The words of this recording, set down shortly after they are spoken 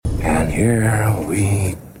Here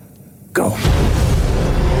we go.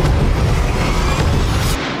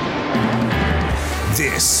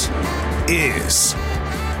 This is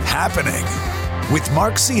Happening with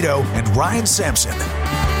Mark Zito and Ryan Sampson.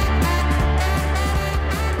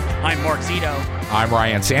 I'm Mark Zito. I'm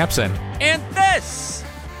Ryan Sampson. And this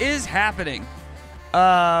is Happening.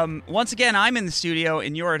 Once again, I'm in the studio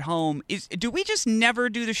and you're at home. Do we just never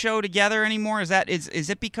do the show together anymore? Is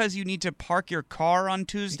it because you need to park your car on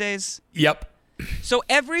Tuesdays? Yep. So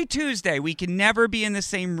every Tuesday we can never be in the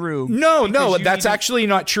same room. No, that's actually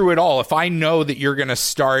not true at all. If I know that you're going to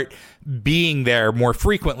start being there more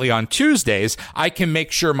frequently on Tuesdays, I can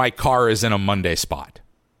make sure my car is in a Monday spot.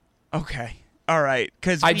 Okay. All right,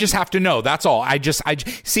 because I just have to know. That's all. I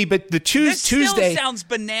see. But the Tuesday still sounds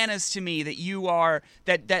bananas to me that you are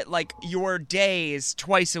that like your days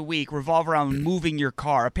twice a week revolve around moving your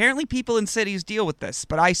car. Apparently, people in cities deal with this,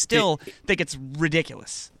 but I still think it's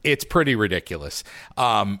ridiculous. It's pretty ridiculous.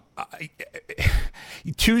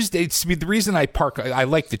 Tuesday. The reason I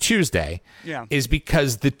like the Tuesday, is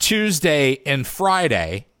because the Tuesday and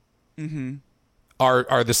Friday. Mm-hmm.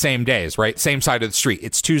 Are the same days, right? Same side of the street.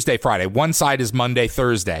 It's Tuesday, Friday. One side is Monday,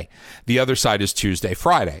 Thursday. The other side is Tuesday,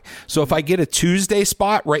 Friday. So if I get a Tuesday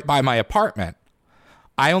spot right by my apartment,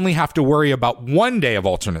 I only have to worry about one day of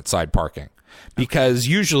alternate side parking. Because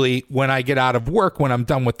usually when I get out of work, when I'm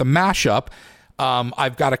done with the mashup,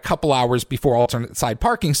 I've got a couple hours before alternate side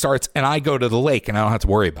parking starts, and I go to the lake, and I don't have to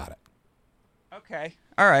worry about it. Okay.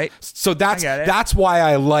 All right. So that's why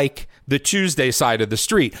I like the Tuesday side of the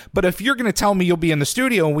street. But if you're going to tell me you'll be in the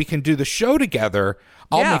studio and we can do the show together,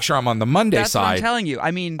 I'll make sure I'm on the Monday side. That's what I'm telling you.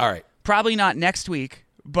 I mean, all right. Probably not next week,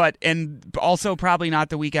 and also probably not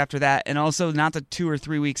the week after that, and also not the 2 or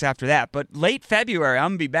 3 weeks after that. But late February, I'm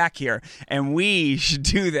going to be back here, and we should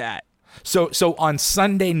do that. So on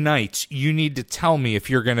Sunday nights, you need to tell me if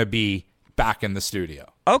you're going to be back in the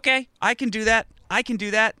studio. Okay, I can do that.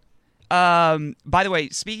 By the way,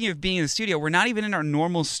 speaking of being in the studio, we're not even in our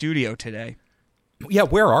normal studio today. Yeah,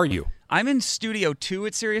 where are you? I'm in Studio 2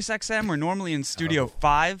 at SiriusXM. We're normally in Studio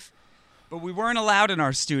 5, but we weren't allowed in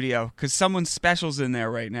our studio because someone special's in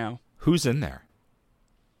there right now. Who's in there?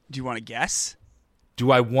 Do you want to guess?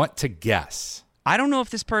 Do I want to guess? I don't know if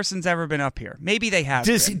this person's ever been up here. Maybe they have.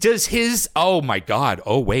 Does his? Oh my God!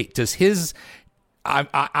 Oh wait, does his?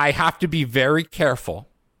 I have to be very careful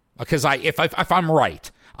because if I'm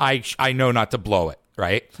right. I know not to blow it,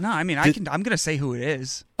 right? No, I mean, I'm going to say who it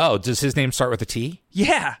is. Oh, does his name start with a T?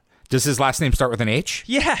 Yeah. Does his last name start with an H?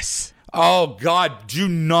 Yes. Oh, God, do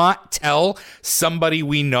not tell somebody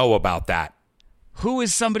we know about that. Who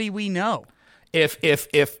is somebody we know?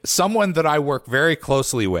 If someone that I work very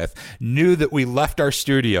closely with knew that we left our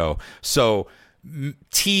studio so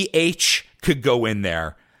TH could go in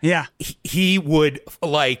there, yeah, he would,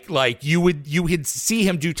 you would see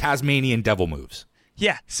him do Tasmanian devil moves.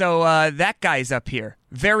 Yeah, so that guy's up here.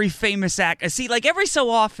 Very famous actor. See, like every so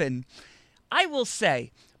often, I will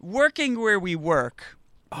say, working where we work,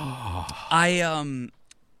 I don't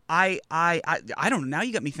know. Now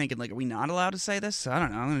you got me thinking, like, are we not allowed to say this? I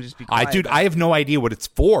don't know. I'm going to just be quiet. I have no idea what it's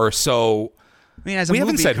for, so I mean, we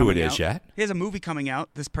haven't said who it is yet. He has a movie coming out,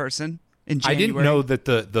 this person, in January. I didn't know that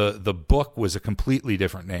the book was a completely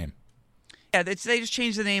different name. Yeah, they just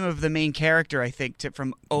changed the name of the main character, I think,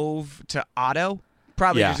 from Ove to Otto.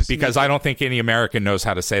 Probably because I don't think any American knows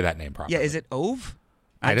how to say that name properly. Yeah, is it Ove?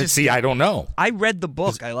 I don't know. I read the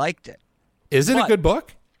book. I liked it. Is it a good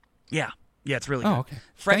book? Yeah, it's really good. Oh, okay.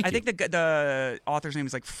 I think the author's name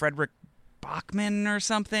is like Frederick Bachman or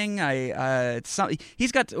something.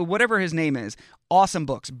 He's got whatever his name is. Awesome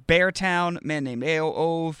books. Beartown, Man Named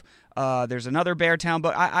Ove. There's another Beartown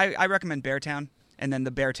book. I recommend Beartown, and then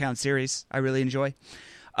the Beartown series I really enjoy.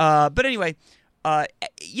 But anyway,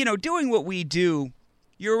 doing what we do.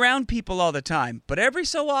 You're around people all the time, but every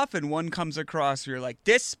so often one comes across where you're like,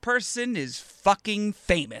 this person is fucking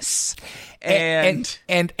famous. And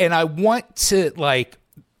I want to, like,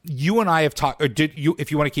 you and I have talked, or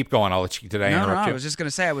if you want to keep going, I'll let you, did I interrupt you? I was just going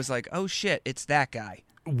to say, I was like, oh shit, it's that guy.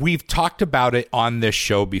 We've talked about it on this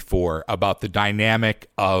show before, about the dynamic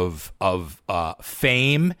of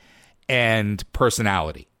fame and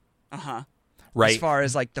personality. Uh-huh. Right? As far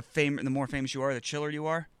as, like, the more famous you are, the chiller you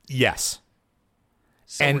are? Yes.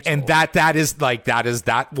 So and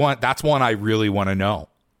that's one I really want to know.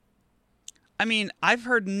 I mean, I've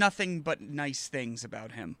heard nothing but nice things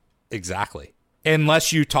about him. Exactly.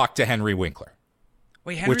 Unless you talk to Henry Winkler.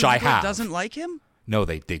 Wait, Henry Winkler doesn't like him? No,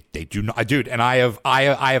 they do not, dude. And I have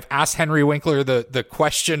asked Henry Winkler the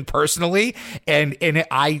question personally, and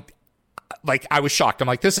I was shocked. I'm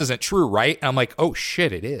like, this isn't true, right? And I'm like, oh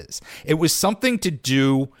shit, it is. It was something to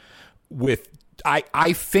do with.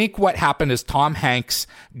 I think what happened is Tom Hanks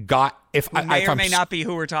got may or may not be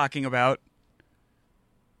who we're talking about.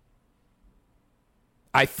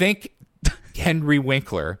 I think Henry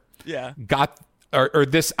Winkler got or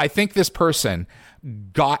this. I think this person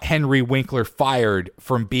got Henry Winkler fired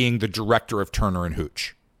from being the director of Turner and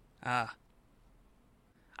Hooch. I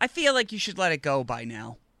feel like you should let it go by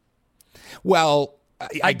now. Well,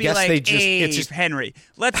 I guess like, they just hey, it's just Henry,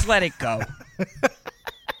 let's let it go.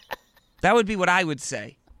 That would be what I would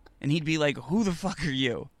say. And he'd be like, who the fuck are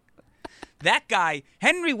you? That guy,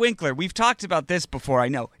 Henry Winkler, we've talked about this before, I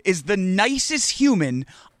know, is the nicest human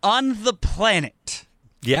on the planet.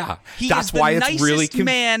 Yeah. That's why it's really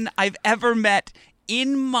man I've ever met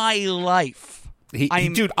in my life.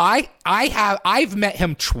 I've met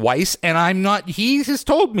him twice, and I'm not. He has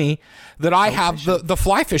told me that I have the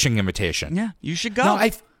fly fishing invitation. Yeah, you should go. No,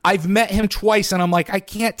 I've met him twice, and I'm like, I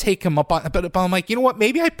can't take him up on. But I'm like, you know what?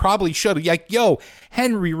 Maybe I probably should. Like, yo,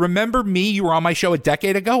 Henry, remember me? You were on my show a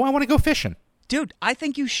decade ago. I want to go fishing. Dude, I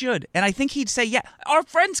think you should, and I think he'd say, yeah. Our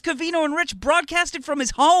friends Covino and Rich broadcasted from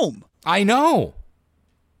his home. I know.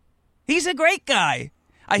 He's a great guy.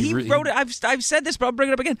 He wrote it. I've said this, but I'll bring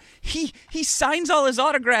it up again. He signs all his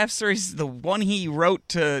autographs, or he's the one he wrote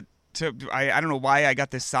to. I don't know why I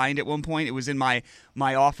got this signed at one point. It was in my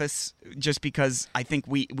office just because I think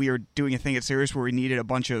we were doing a thing at Sirius where we needed a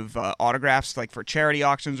bunch of autographs, like for charity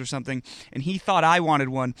auctions or something. And he thought I wanted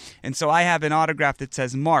one, and so I have an autograph that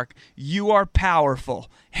says, "Mark, you are powerful,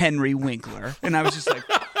 Henry Winkler." And I was just like,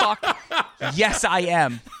 "Fuck, yes, I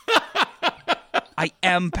am. I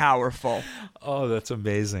am powerful." Oh, that's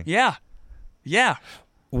amazing. Yeah.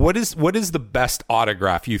 What is the best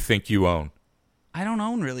autograph you think you own? I don't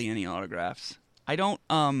own really any autographs. I don't.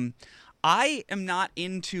 I am not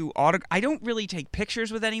into I don't really take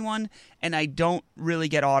pictures with anyone, and I don't really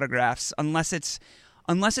get autographs unless it's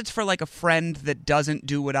for like a friend that doesn't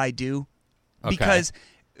do what I do. Okay. Because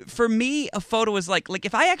for me, a photo is like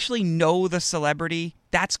if I actually know the celebrity,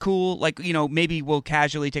 that's cool. Like, you know, maybe we'll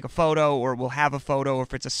casually take a photo, or we'll have a photo, or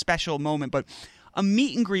if it's a special moment. But a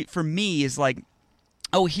meet and greet for me is like,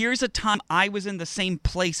 oh, here's a time I was in the same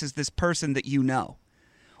place as this person that you know.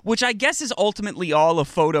 Which I guess is ultimately all a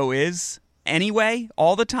photo is anyway,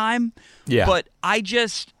 all the time. Yeah. But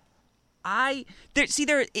it's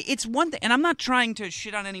one thing, and I'm not trying to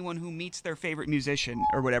shit on anyone who meets their favorite musician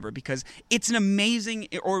or whatever, because it's an amazing,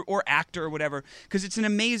 or actor or whatever, because it's an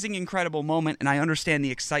amazing, incredible moment, and I understand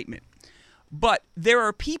the excitement. But there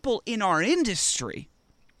are people in our industry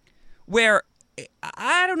where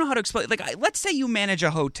I don't know how to explain. Like, let's say you manage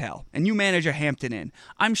a hotel and you manage a Hampton Inn.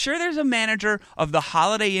 I'm sure there's a manager of the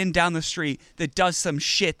Holiday Inn down the street that does some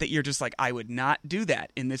shit that you're just like, I would not do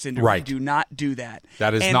that in this industry. Right. Do not do that.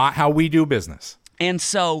 That is not how we do business. And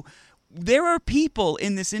so there are people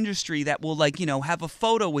in this industry that will, like, you know, have a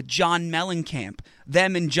photo with John Mellencamp,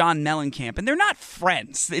 them and John Mellencamp, and they're not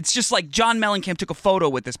friends. It's just like John Mellencamp took a photo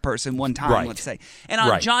with this person one time, right. Let's say. And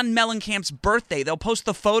on John Mellencamp's birthday, they'll post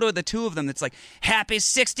the photo of the two of them that's like, Happy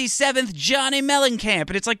 67th Johnny Mellencamp.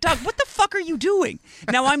 And it's like, Doug, what the fuck are you doing?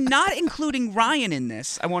 Now, I'm not including Ryan in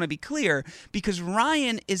this, I want to be clear, because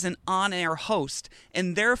Ryan is an on-air host,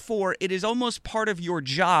 and therefore it is almost part of your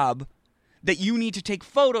job that you need to take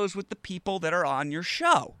photos with the people that are on your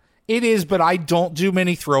show. It is, but I don't do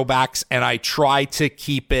many throwbacks, and I try to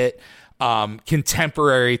keep it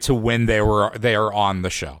contemporary to when they are on the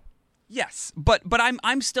show. Yes, but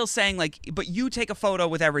I'm still saying, like, but you take a photo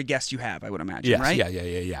with every guest you have, I would imagine, yes, right?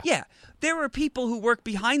 Yeah. Yeah, there are people who work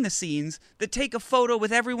behind the scenes that take a photo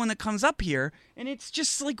with everyone that comes up here, and it's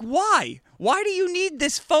just like, why? Why do you need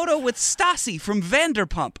this photo with Stassi from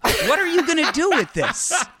Vanderpump? What are you going to do with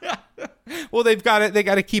this? Well, they got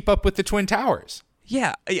to keep up with the Twin Towers.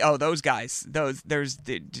 Yeah. Oh, those guys.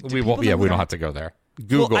 We won't. Yeah, we don't have to go there.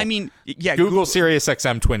 Google. Well, I mean, yeah. Google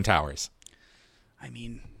SiriusXM Twin Towers. I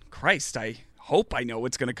mean, Christ, I hope I know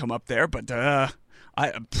what's going to come up there, but I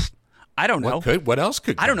don't know. What else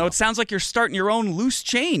could? I don't know. It sounds like you're starting your own loose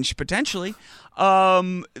change potentially.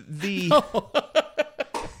 You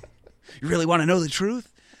really want to know the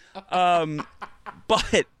truth? But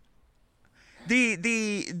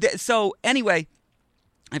so anyway,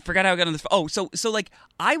 I forgot how I got on this. Oh, so like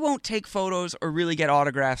I won't take photos or really get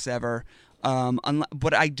autographs ever.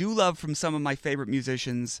 But I do love from some of my favorite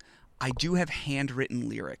musicians. I do have handwritten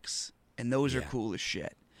lyrics, and those are cool as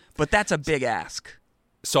shit. But that's a big ask.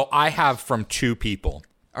 So I have from two people.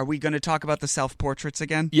 Are we going to talk about the self-portraits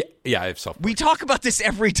again? Yeah, I have self-portraits. We talk about this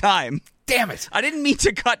every time. Damn it. I didn't mean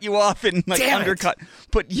to cut you off and undercut.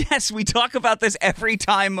 But yes, we talk about this every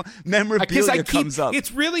time memorabilia comes up.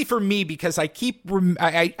 It's really for me because I've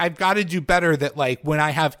got to do better that like when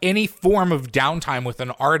I have any form of downtime with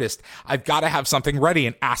an artist, I've got to have something ready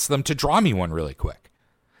and ask them to draw me one really quick.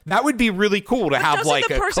 That would be really cool to have like a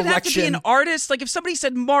collection. Doesn't the person have to be an artist? Like if somebody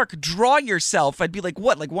said, Mark, draw yourself, I'd be like,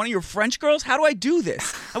 what? Like one of your French girls? How do I do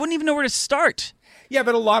this? I wouldn't even know where to start. Yeah,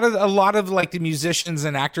 but a lot of like the musicians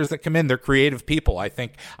and actors that come in, they're creative people. I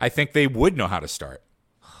think they would know how to start.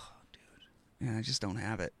 Oh, dude. Yeah, I just don't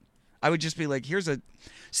have it. I would just be like,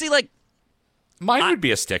 mine would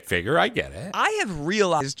be a stick figure. I get it. I have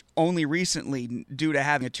realized only recently, due to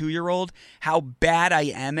having a 2-year-old, how bad I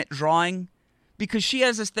am at drawing. Because she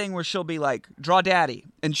has this thing where she'll be like, draw daddy.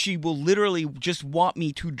 And she will literally just want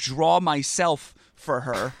me to draw myself for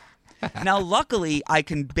her. Now, luckily, I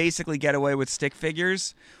can basically get away with stick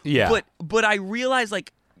figures. Yeah. But I realize,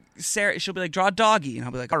 like, Sarah, she'll be like, draw a doggy. And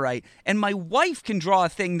I'll be like, all right. And my wife can draw a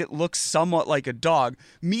thing that looks somewhat like a dog.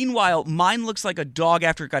 Meanwhile, mine looks like a dog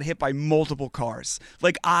after it got hit by multiple cars.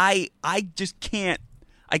 Like, I just can't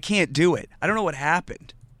do it. I don't know what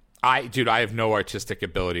happened. I have no artistic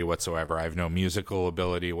ability whatsoever. I have no musical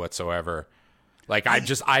ability whatsoever. Like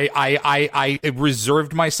I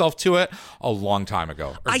reserved myself to it a long time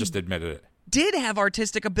ago, or just admitted it. Did have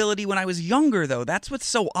artistic ability when I was younger, though. That's what's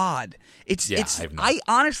so odd. I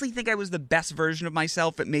honestly think I was the best version of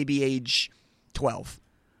myself at maybe age 12.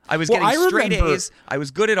 I was getting straight A's. I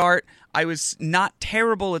was good at art. I was not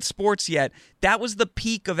terrible at sports yet. That was the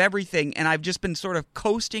peak of everything, and I've just been sort of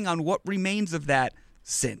coasting on what remains of that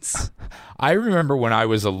since. I remember when I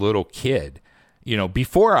was a little kid,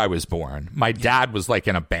 before I was born, my dad was like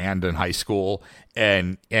in a band in high school,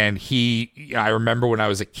 and I remember when I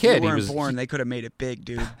was a kid, you weren't born. They could have made it big,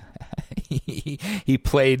 dude. he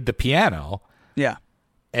played the piano. Yeah.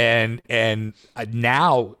 And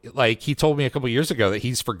now, like, he told me a couple years ago that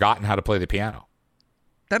he's forgotten how to play the piano.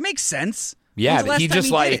 That makes sense. Yeah, that he just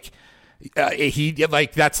like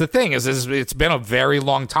that's the thing is it's been a very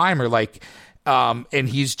long time, or like. And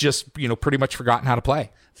he's just, pretty much forgotten how to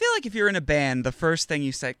play. I feel like if you're in a band, the first thing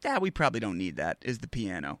you say, we probably don't need that, is the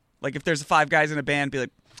piano. Like if there's 5 guys in a band, be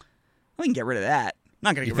like, we can get rid of that. I'm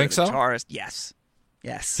not going to get rid of the guitarist. Yes.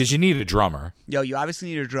 Because you need a drummer. Yo, you obviously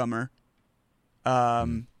need a drummer,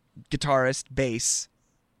 guitarist, bass.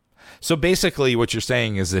 So basically what you're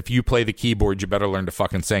saying is if you play the keyboard, you better learn to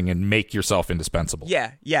fucking sing and make yourself indispensable.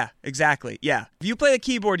 Yeah, exactly. Yeah. If you play the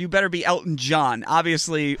keyboard, you better be Elton John.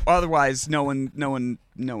 Obviously, otherwise no one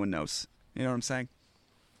knows. You know what I'm saying?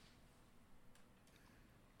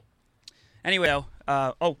 Anyway,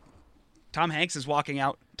 Tom Hanks is walking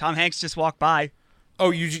out. Tom Hanks just walked by.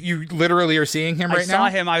 Oh, you literally are seeing him right now? I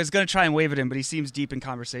saw him. I was going to try and wave at him, but he seems deep in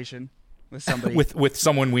conversation with somebody. with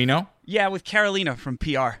someone we know? Yeah, with Carolina from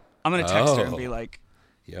PR. I'm going to text her and be like,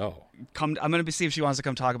 yo. I'm going to see if she wants to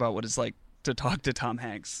come talk about what it's like to talk to Tom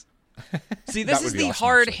Hanks. See, this is the awesome,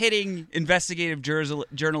 hard-hitting investigative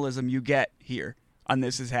journalism you get here on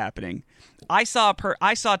This Is Happening. I saw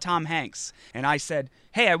Tom Hanks, and I said,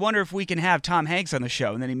 hey, I wonder if we can have Tom Hanks on the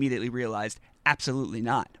show, and then immediately realized, absolutely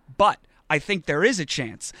not. But I think there is a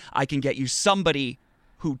chance I can get you somebody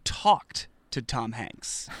who talked to Tom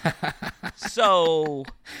Hanks. So,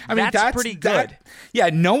 that's pretty good.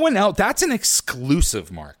 No one else. That's an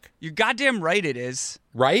exclusive, Mark. You're goddamn right it is.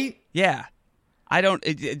 Right? Yeah.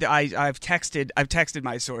 I've texted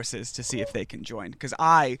my sources to see if they can join, because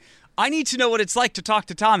I need to know what it's like to talk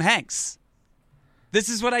to Tom Hanks. This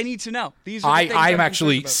is what I need to know. These are the things I'm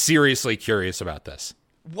actually seriously curious about this.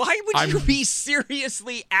 Why would you be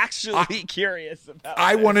seriously curious about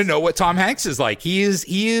I want to know what Tom Hanks is like. He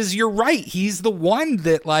is, you're right. He's the one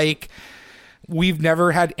that, like, we've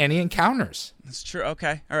never had any encounters. That's true.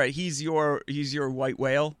 Okay. All right. He's your white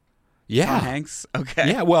whale. Yeah. Tom Hanks.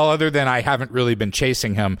 Okay. Yeah. Well, other than I haven't really been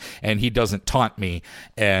chasing him and he doesn't taunt me.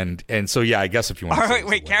 And so, yeah, I guess if you want to. All right.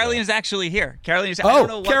 Wait. Carolina's actually here. Carolina's. Oh, I don't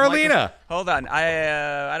know what Carolina. Hold on.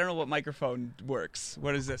 I don't know what microphone works.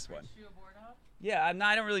 What is this one? Yeah,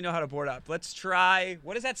 I don't really know how to board up. Let's try.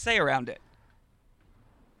 What does that say around it?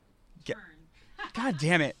 God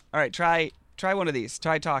damn it! All right, try one of these.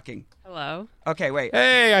 Try talking. Hello. Okay, wait.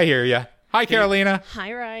 Hey, I hear you. Hi, Carolina.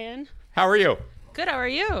 Hi, Ryan. How are you? Good. How are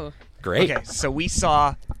you? Great. Okay, so we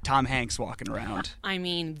saw Tom Hanks walking around. I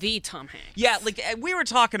mean, the Tom Hanks. Yeah, like we were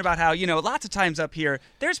talking about how, lots of times up here,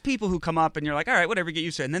 there's people who come up and you're like, all right, whatever, get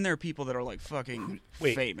used to it. And then there are people that are like fucking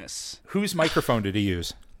famous. Whose microphone did he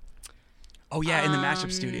use? Oh, yeah, in the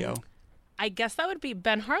mashup studio. I guess that would be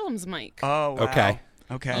Ben Harlem's mic. Oh, wow. Okay.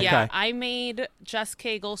 Okay. Yeah, Okay. I made Jess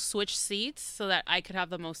Cagle switch seats so that I could have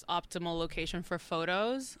the most optimal location for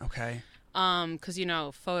photos. Okay. Because,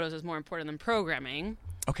 photos is more important than programming.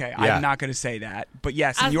 Okay, Yeah. I'm not going to say that, but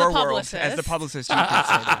yes, in As your the world, publicist. as the publicist, you can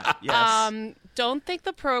say that. Yes. Don't think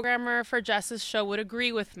the programmer for Jess's show would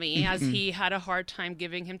agree with me, as Mm-hmm. he had a hard time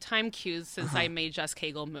giving him time cues since I made Jess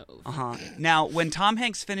Cagle move. Now, when Tom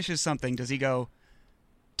Hanks finishes something, does he go,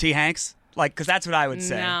 T. Hanks? Like, because that's what I would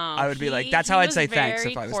say. No, I would be like, he- that's he how I'd was say thanks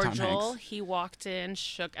very if I was cordial. Tom Hanks. He walked in,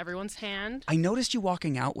 shook everyone's hand. I noticed you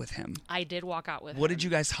walking out with him. I did walk out with him. What did you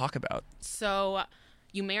guys talk about? So,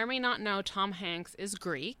 you may or may not know Tom Hanks is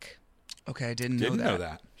Greek. Okay, I didn't Didn't know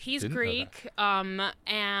that. He's Didn't know Greek,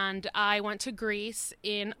 and I went to Greece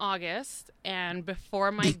in August, and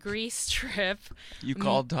before my Greece trip, You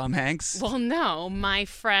called Tom Hanks? well, no, my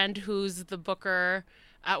friend who's the booker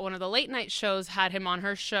at one of the late night shows had him on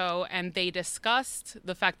her show, and they discussed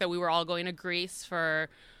the fact that we were all going to Greece for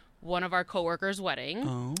one of our coworkers' wedding.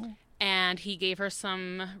 Oh. And he gave her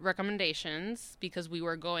some recommendations because we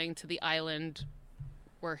were going to the island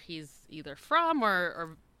where he's either from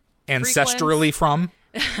or Ancestrally from?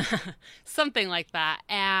 something like that.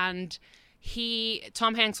 And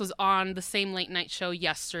Tom Hanks was on the same late night show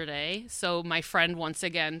yesterday. So my friend once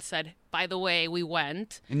again said, by the way, we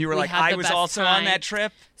went. And you were We like, had I the was best also time." on that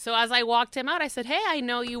trip? So as I walked him out, I said, hey, I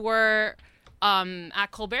know you were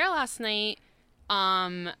at Colbert last night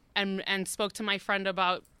and spoke to my friend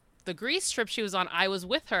about the Greece trip she was on. I was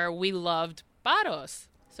with her. We loved Baros.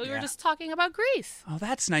 So we were Yeah. just talking about Greece. Oh,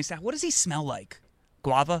 that's nice. What does he smell like?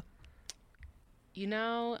 Guava?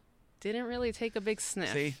 Didn't really take a big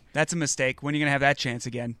sniff. See? That's a mistake. When are you going to have that chance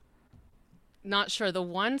again? Not sure. The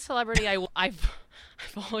one celebrity I've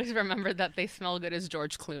always remembered that they smell good is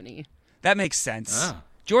George Clooney. That makes sense. Ah.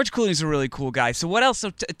 George Clooney's a really cool guy. So what else?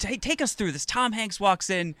 So take us through this. Tom Hanks walks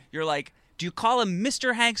in. You're like, do you call him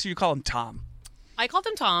Mr. Hanks or you call him Tom? I called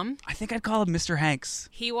him Tom. I think I'd call him Mr. Hanks.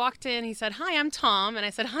 He walked in. He said, hi, I'm Tom. And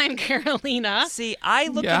I said, hi, I'm Carolina. See, I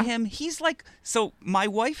look Yeah. at him. He's like, so my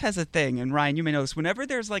wife has a thing, and Ryan, you may know this. Whenever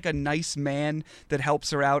there's like a nice man that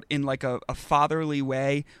helps her out in like a fatherly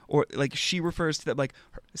way, or like she refers to them, like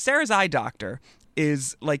Sarah's eye doctor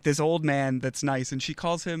is like this old man that's nice, and she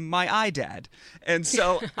calls him my eye dad. And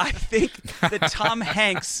so I think that Tom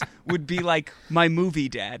Hanks would be like my movie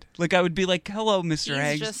dad. Like I would be like, hello, Mr. He's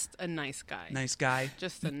Hanks. just a nice guy. Nice guy.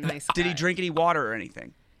 Just a nice guy. Did he drink any water or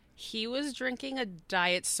anything? He was drinking a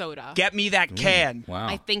diet soda. Get me that can. Wow.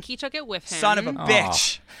 I think he took it with him. Son of a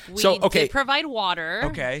bitch. We So, okay. did provide water.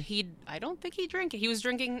 Okay. I don't think he drank it. He was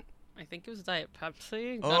drinking, I think it was Diet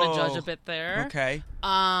Pepsi. Gonna judge a bit there. Okay.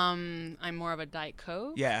 I'm more of a Diet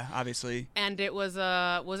Coke. Yeah, obviously. And it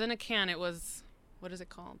wasn't a can. It was, what is it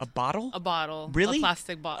called? A bottle? A bottle. Really? A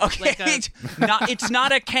plastic bottle. Okay. Like It's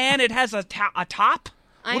not a can. It has a top.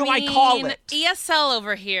 What do I mean, call it? ESL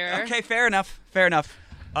over here. Okay, fair enough. Fair enough.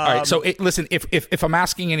 All right. So listen, if I'm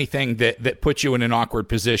asking anything that puts you in an awkward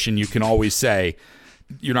position, you can always say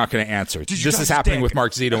you're not going to answer. you This guys is happening dick? with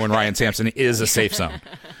Mark Zito and Ryan Sampson. It is a safe zone.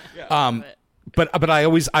 But I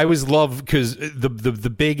always love because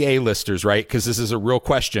the big A-listers, right? Because this is a real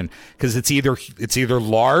question. Because it's either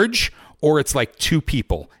large or it's like two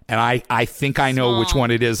people, and I think I know which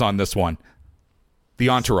one it is on this one. The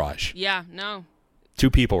Entourage, Yeah. No. two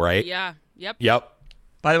people, right? Yeah. Yep. Yep.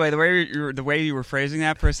 By the way, the way you were phrasing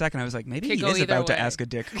that for a second, I was like, maybe Could he go is either about to way. ask a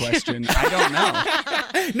dick question. I don't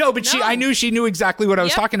know. No, but I knew she knew exactly what I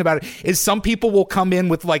was Yep. talking about. Is some people will come in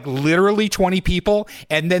with like literally 20 people,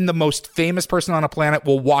 and then the most famous person on a planet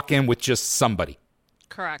will walk in with just somebody.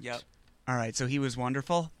 Correct. All right. So he was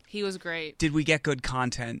wonderful. He was great. Did we get good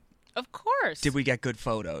content? Of course. Did we get good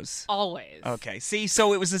photos? Always. Okay. See,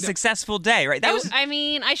 so it was a successful day, right? That was. I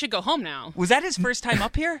mean, I should go home now. Was that his first time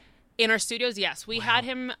up here? In our studios, yes. We had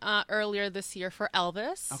him earlier this year for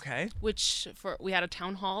Elvis. Okay. We had a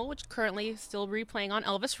town hall, which currently still replaying on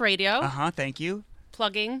Elvis Radio. Thank you.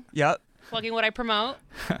 Plugging Yep. what I promote.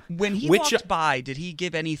 When he walked by, did he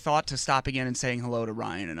give any thought to stopping in and saying hello to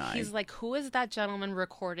Ryan and I? He's like, who is that gentleman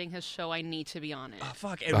recording his show? I need to be on it.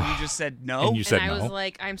 Fuck. And you just said no? And you said and I no. was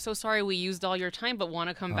like, I'm so sorry we used all your time, but want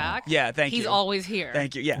to come back? Yeah, thank He's you. always here.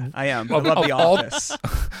 Thank you. Yeah, I am. I love The all- Office.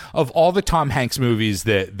 Of all the Tom Hanks movies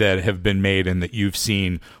that have been made and that you've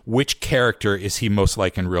seen, which character is he most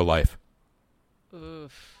like in real life?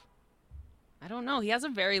 Oof. I don't know. He has a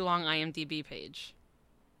very long IMDb page.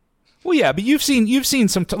 Well, yeah, but you've seen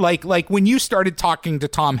some like when you started talking to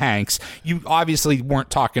Tom Hanks, you obviously weren't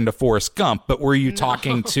talking to Forrest Gump, but were you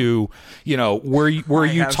talking to, were I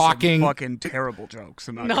you have talking? some fucking terrible jokes.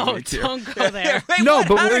 I'm not No, gonna make you. don't go there. Wait, No, what?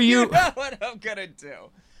 but How were do you- know what I'm gonna do?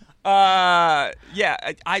 Yeah,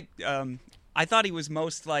 I thought he was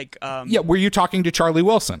most like. Yeah, were you talking to Charlie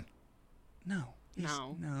Wilson? No.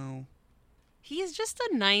 No. He is just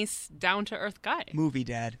a nice, down-to-earth guy. Movie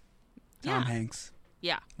dad. Tom Yeah. Hanks.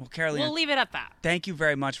 Yeah. Well, Carolina, We'll leave it at that. thank you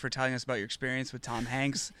very much for telling us about your experience with Tom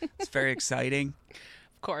Hanks. It's very exciting.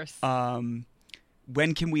 Of course. When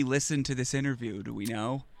can we listen to this interview? Do we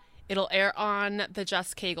know? It'll air on the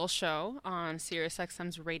Jess Cagle Show on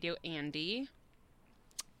SiriusXM's Radio Andy.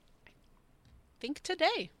 I think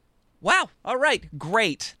today. Wow. All right.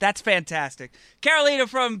 Great. That's fantastic. Carolina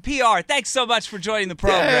from PR, thanks so much for joining the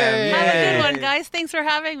program. Have a Yay. good one, guys. Thanks for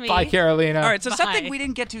having me. Bye, Carolina. All right, so Bye. something we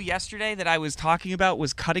didn't get to yesterday that I was talking about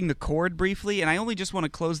was cutting the cord briefly, and I only just want to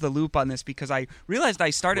close the loop on this because I realized I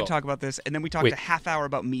started talking about this, and then we talked wait. a half hour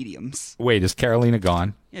about mediums. Wait, is Carolina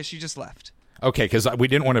gone? Yeah, she just left. Okay, because we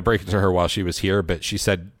didn't want to break it to her while she was here, but she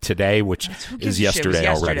said today, which Who gives is a shit? It was yesterday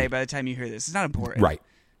yesterday already. by the time you hear this. It's not important. Right.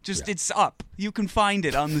 Just it's up. You can find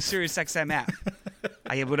it on the SiriusXM app.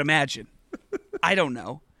 I would imagine. I don't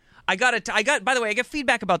know. I got by the way, I get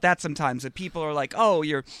feedback about that sometimes that people are like, "Oh,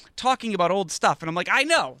 you're talking about old stuff." And I'm like, "I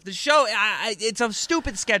know. The show it's a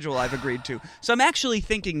stupid schedule I've agreed to." So I'm actually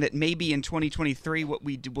thinking that maybe in 2023 what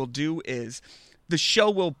we will do is the show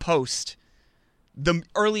will post the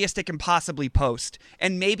earliest it can possibly post.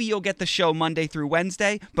 And maybe you'll get the show Monday through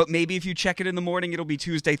Wednesday, but maybe if you check it in the morning, it'll be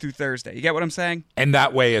Tuesday through Thursday. You get what I'm saying? And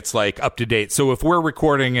that way it's like up to date. So if we're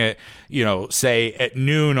recording it, say at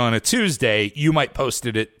noon on a Tuesday, you might post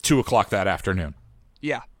it at 2:00 that afternoon.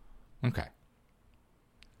 Yeah. Okay.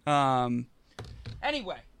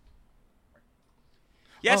 Anyway.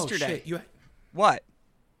 Yesterday. Oh, shit. What?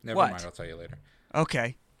 Never What? mind. I'll tell you later.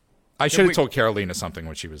 Okay. I should have told Carolina something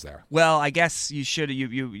when she was there. Well, I guess you should.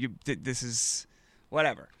 This is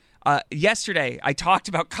whatever. Yesterday, I talked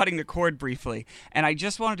about cutting the cord briefly, and I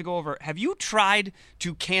just wanted to go over. Have you tried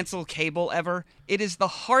to cancel cable ever? It is the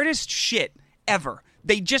hardest shit ever.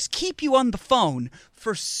 They just keep you on the phone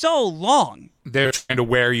for so long. They're trying to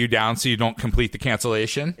wear you down so you don't complete the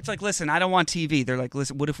cancellation. It's like, listen, I don't want TV. They're like,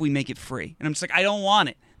 listen, what if we make it free? And I'm just like, I don't want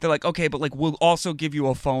it. They're like, okay, but like we'll also give you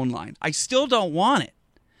a phone line. I still don't want it.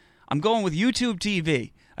 I'm going with YouTube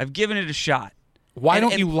TV. I've given it a shot. Why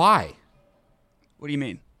don't you lie? What do you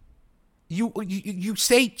mean? You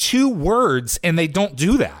say 2 words and they don't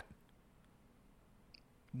do that.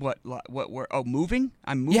 What? Oh, moving?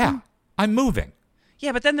 I'm moving? Yeah, I'm moving.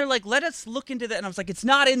 Yeah, but then they're like, let us look into that. And I was like, it's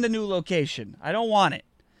not in the new location. I don't want it.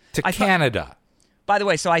 To Canada. By the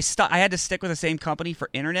way, so I had to stick with the same company for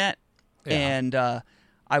internet. Yeah. And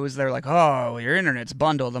I was there like, oh, your internet's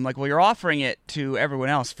bundled. I'm like, well, you're offering it to everyone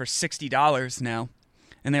else for $60 now.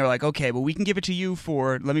 And they were like, okay, well, we can give it to you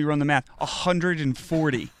for, let me run the math,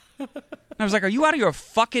 $140. And I was like, are you out of your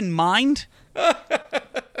fucking mind? I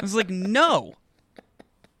was like, no.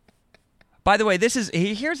 By the way,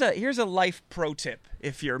 here's a life pro tip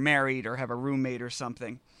if you're married or have a roommate or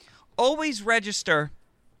something. Always register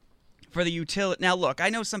for the utility. Now, look, I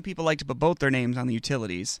know some people like to put both their names on the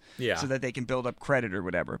utilities so that they can build up credit or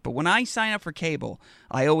whatever. But when I sign up for cable,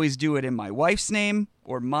 I always do it in my wife's name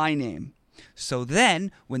or my name. So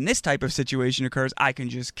then, when this type of situation occurs, I can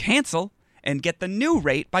just cancel and get the new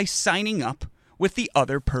rate by signing up with the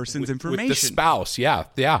other person's information. With the spouse, yeah.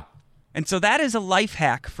 And so that is a life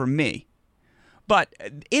hack for me. But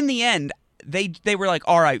in the end, they were like,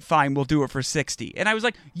 all right, fine, we'll do it for $60. And I was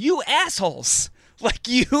like, you assholes. Like,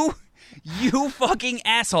 you fucking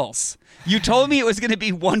assholes. You told me it was going to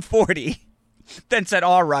be $140. Then said,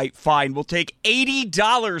 all right, fine, we'll take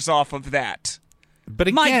 $80 off of that. But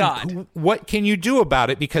again, My God. What can you do about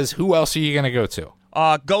it? Because who else are you going to go to?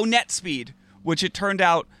 Go NetSpeed, which it turned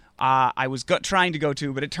out I was trying to go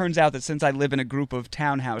to, but it turns out that since I live in a group of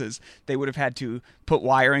townhouses, they would have had to put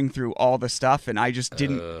wiring through all the stuff, and I just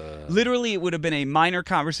didn't. Literally, it would have been a minor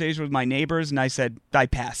conversation with my neighbors, and I said, I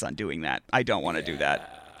pass on doing that. I don't want to do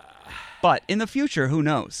that. But in the future, who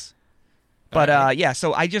knows? But yeah,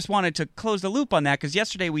 so I just wanted to close the loop on that because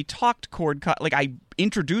yesterday we talked cord cut. Like I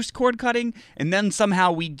introduced cord cutting, and then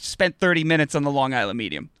somehow we spent 30 minutes on the Long Island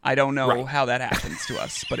Medium. I don't know how that happens to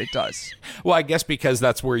us, but it does. Well, I guess because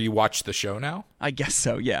that's where you watch the show now. I guess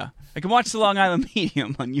so. Yeah, I can watch the Long Island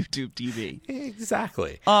Medium on YouTube TV.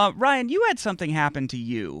 Exactly. Ryan, you had something happen to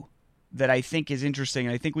you that I think is interesting.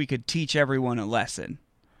 I think we could teach everyone a lesson.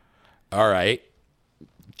 All right.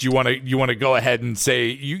 Do you want to go ahead and say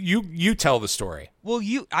you tell the story? Well,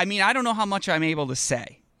 I don't know how much I'm able to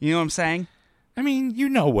say. You know what I'm saying? I mean, you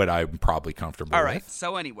know what I'm probably comfortable with. All right.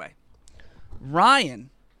 So anyway, Ryan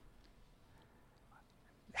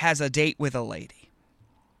has a date with a lady.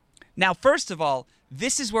 Now, first of all,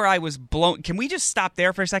 this is where I was blown. Can we just stop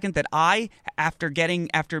there for a second? That after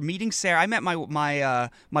meeting Sarah, I met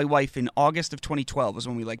my wife in August of 2012 was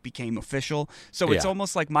when we became official. So it's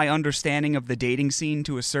almost like my understanding of the dating scene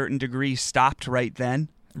to a certain degree stopped right then.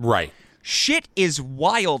 Right. Shit is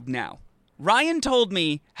wild now. Ryan told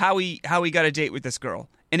me how he got a date with this girl,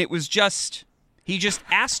 and it was he just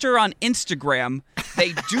asked her on Instagram.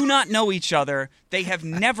 They do not know each other. They have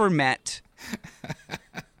never met.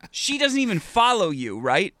 She doesn't even follow you,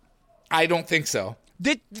 right? I don't think so.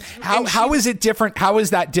 How is it different? How is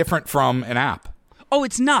that different from an app? Oh,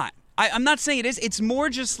 it's not. I'm not saying it is. It's more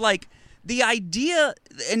just like the idea,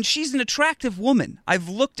 and she's an attractive woman. I've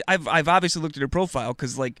obviously looked at her profile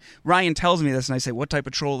because Ryan tells me this, and I say, what type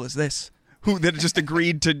of troll is this? Who that just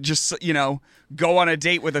agreed to just, go on a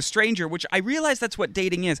date with a stranger, which I realize that's what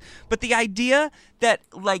dating is. But the idea that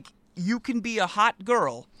you can be a hot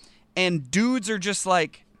girl and dudes are just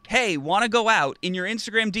hey, want to go out in your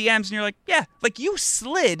Instagram DMs, and you're yeah, you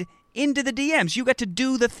slid into the DMs. You got to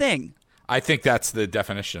do the thing. I think that's the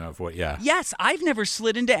definition of what, yeah. Yes, I've never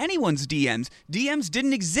slid into anyone's DMs. DMs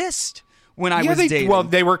didn't exist when I was dating. Well,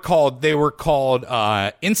 they were called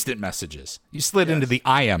instant messages. You slid into the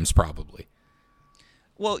IMs probably.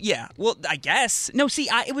 Well, yeah. Well, I guess. No, see,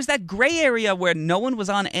 it was that gray area where no one was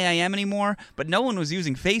on AIM anymore, but no one was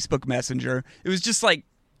using Facebook Messenger. It was just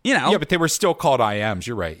Yeah, but they were still called IMs.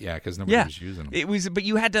 You're right. Yeah, because nobody was using them. It was, but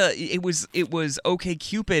you had to. It was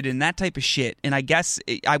OkCupid and that type of shit. And I guess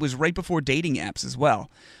I was right before dating apps as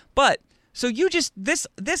well. But so you just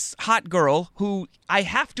this hot girl who I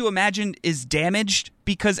have to imagine is damaged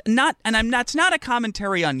because it's not a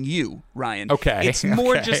commentary on you, Ryan. Okay, it's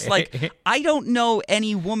more just I don't know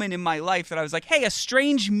any woman in my life that I was hey, a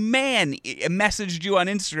strange man messaged you on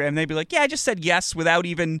Instagram. They'd be yeah, I just said yes without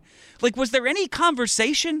even was there any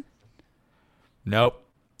conversation? Nope.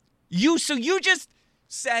 So you just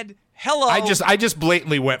said hello. I just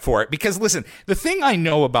blatantly went for it because listen, the thing I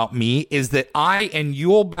know about me is that and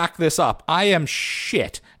you'll back this up, I am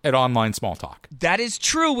shit at online small talk. That is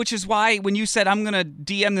true, which is why when you said I'm gonna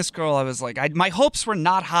DM this girl, I was my hopes were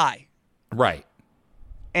not high. Right.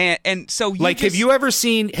 And so have you ever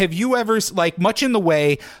much in the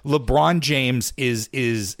way LeBron James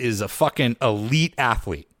is a fucking elite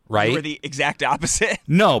athlete, right? You were the exact opposite.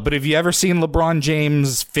 No, but have you ever seen LeBron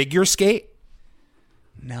James figure skate?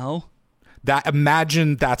 No.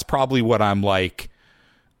 Imagine that's probably what I'm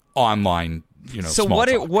online, So small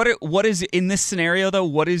talk. what is in this scenario though?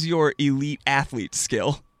 What is your elite athlete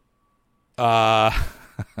skill?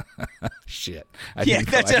 Shit. I didn't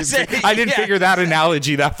figure that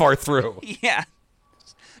analogy that far through. Yeah.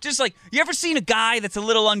 Just you ever seen a guy that's a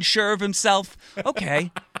little unsure of himself?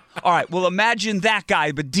 Okay. All right, well, imagine that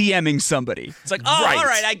guy, but DMing somebody. It's right. All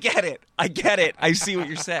right, I get it. I see what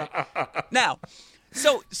you're saying. Now,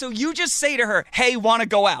 so you just say to her, hey, want to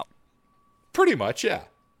go out? Pretty much, yeah.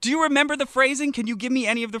 Do you remember the phrasing? Can you give me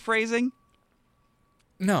any of the phrasing?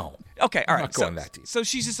 No. Okay, all right. I'm not going that deep. So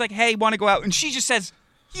she's just hey, want to go out? And she just says,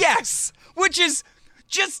 yes, which is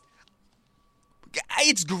just,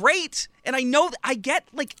 it's great. And I know, I get,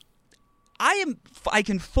 I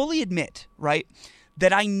can fully admit, right,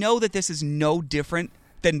 that I know that this is no different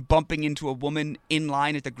than bumping into a woman in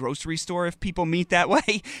line at the grocery store if people meet that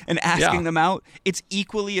way and asking them out. It's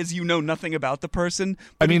equally as you know nothing about the person.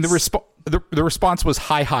 I mean, the response was,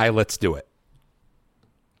 hi, let's do it.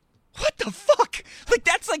 What the fuck?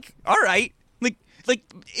 That's all right.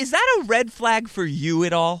 Is that a red flag for you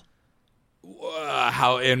at all?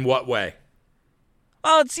 How, in what way?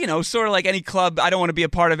 Well, it's, sort of like any club. I don't want to be a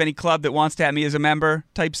part of any club that wants to have me as a member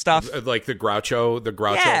type stuff. Like the Groucho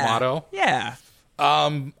motto? Yeah.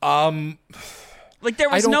 There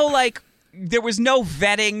was no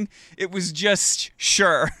vetting. It was just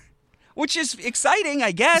sure. Which is exciting,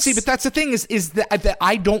 I guess. See, but that's the thing is that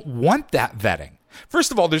I don't want that vetting.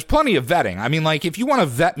 First of all, there's plenty of vetting. I mean, if you want to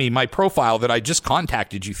vet me, my profile that I just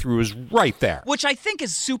contacted you through is right there. Which I think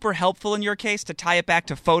is super helpful in your case to tie it back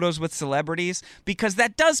to photos with celebrities, because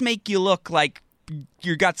that does make you look like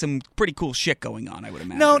you got some pretty cool shit going on, I would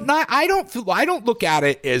imagine. No, I don't look at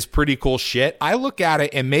it as pretty cool shit. I look at it,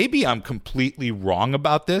 and maybe I'm completely wrong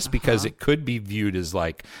about this because it could be viewed as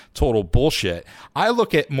total bullshit. I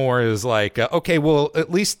look at more as okay, well,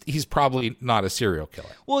 at least he's probably not a serial killer.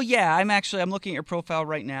 Well, yeah, I'm looking at your profile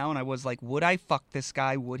right now, and I was would I fuck this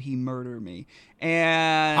guy? Would he murder me?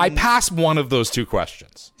 And I passed one of those two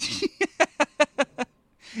questions.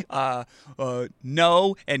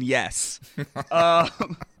 No and yes.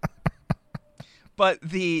 But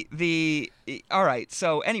the all right.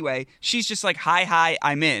 So anyway, she's just hi,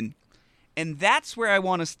 I'm in, And that's where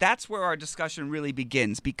that's where our discussion really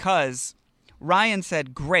begins, because Ryan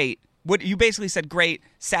said, great. What you basically said, great,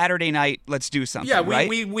 Saturday night, let's do something. Yeah, right?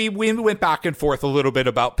 we went back and forth a little bit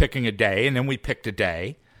about picking a day, and then we picked a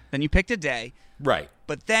day. Then you picked a day. Right.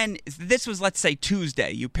 But then this was, let's say,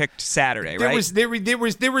 Tuesday. You picked Saturday, right?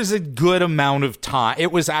 There was a good amount of time.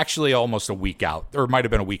 It was actually almost a week out, or it might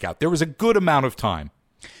have been a week out. There was a good amount of time.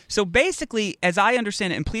 So basically, as I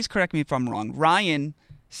understand it, and please correct me if I'm wrong, Ryan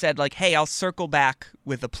said, like, hey, I'll circle back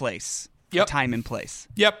with a place, a time and place.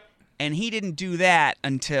 Yep. And he didn't do that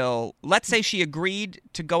until, let's say she agreed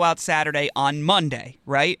to go out Saturday on Monday,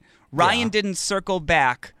 right? Ryan didn't circle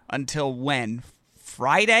back until when?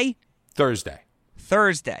 Friday? Thursday.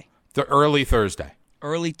 The early Thursday.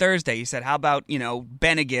 Early Thursday. He said, how about,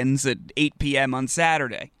 Bennigan's at 8 p.m. on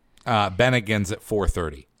Saturday? Bennigan's at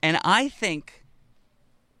 4:30. And I think,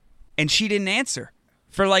 and she didn't answer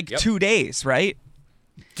for like 2 days, right?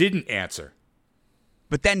 Didn't answer.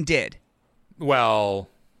 But then did. Well,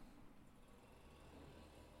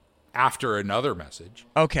 after another message.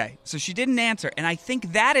 Okay, so she didn't answer, and I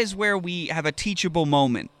think that is where we have a teachable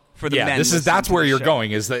moment for the men. That's where you're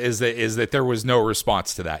going. Is that there was no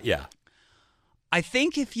response to that? Yeah. I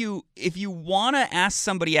think if you want to ask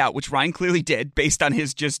somebody out, which Ryan clearly did, based on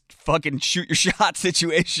his just fucking shoot your shot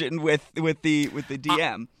situation with the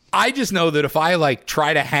DM. I just know that if I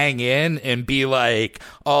try to hang in and be let's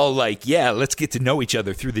get to know each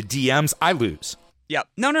other through the DMs, I lose. Yeah.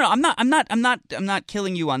 No. I'm not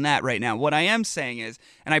killing you on that right now. What I am saying is,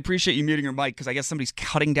 and I appreciate you muting your mic because I guess somebody's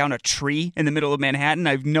cutting down a tree in the middle of Manhattan.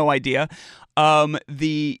 I have no idea.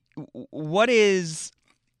 What is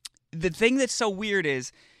the thing that's so weird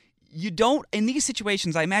is you don't, in these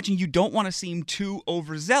situations, I imagine you don't want to seem too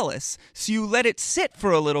overzealous, so you let it sit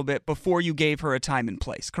for a little bit before you gave her a time and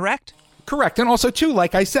place, correct? Correct. And also, too,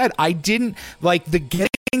 like I said, I didn't, the getting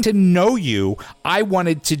to know you, I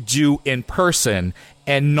wanted to do in person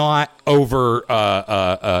and not over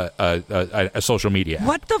a social media.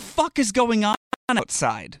 What the fuck is going on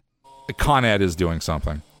outside? Con Ed is doing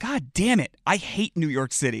something. God damn it. I hate New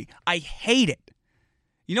York City. I hate it.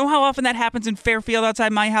 You know how often that happens in Fairfield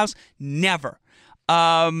outside my house? Never.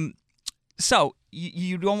 So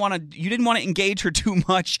you didn't want to engage her too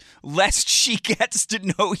much, lest she gets to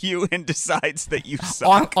know you and decides that you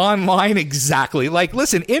suck. Online, exactly.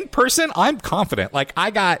 Listen, in person, I'm confident. I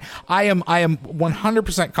am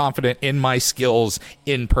 100% confident in my skills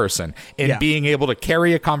in person, in being able to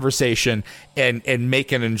carry a conversation and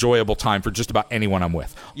make an enjoyable time for just about anyone I'm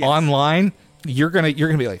with. Yes. Online, you're gonna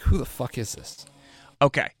be like, who the fuck is this?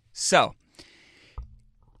 Okay, so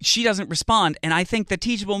she doesn't respond, and I think the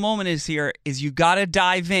teachable moment is you got to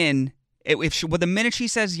dive in. The minute she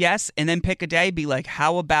says yes, and then pick a day, be like,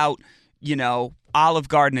 how about Olive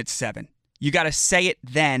Garden at 7? You got to say it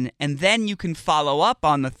then, and then you can follow up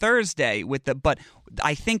on the Thursday with the. But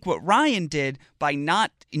I think what Ryan did by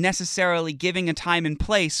not necessarily giving a time and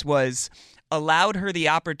place was allowed her the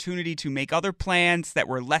opportunity to make other plans that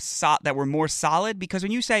were that were more solid. Because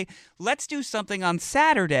when you say let's do something on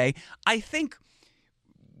Saturday, I think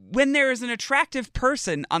when there is an attractive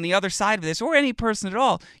person on the other side of this, or any person at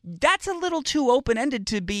all, that's a little too open-ended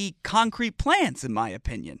to be concrete plans, in my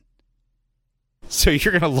opinion. So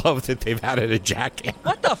you're going to love that they've added a jackhammer.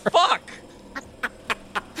 What the fuck?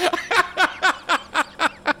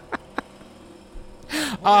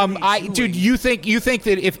 Dude, you think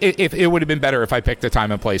that if it would have been better if I picked a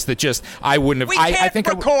time and place that just I wouldn't have. We can't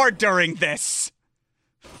record during this.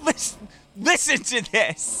 Listen to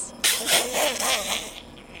this.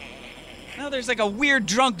 No, there's a weird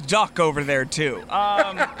drunk duck over there too.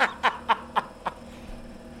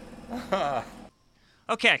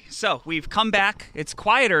 Okay, so we've come back. It's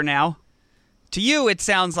quieter now. To you, it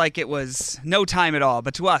sounds like it was no time at all,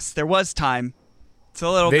 but to us, there was time. It's a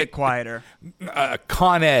little bit quieter.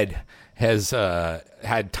 Con Ed has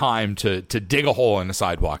had time to dig a hole in the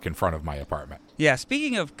sidewalk in front of my apartment. Yeah,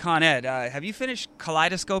 speaking of Con Ed, have you finished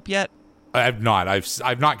Kaleidoscope yet? I have not.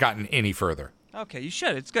 I've not gotten any further. Okay, you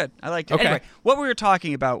should. It's good. I liked it. Okay. Anyway, what we were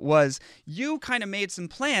talking about was you kind of made some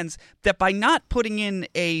plans that by not putting in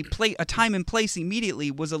a time and place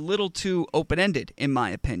immediately was a little too open-ended, in my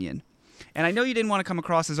opinion. And I know you didn't want to come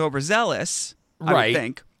across as overzealous, I would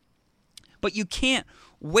think. But you can't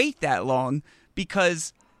wait that long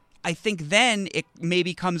because I think then it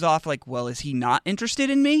maybe comes off like, well, is he not interested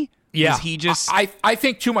in me? Yeah. Is he just... I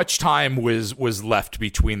think too much time was left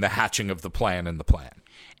between the hatching of the plan and the plan.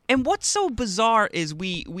 And what's so bizarre is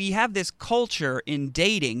we have this culture in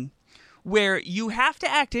dating where you have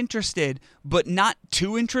to act interested but not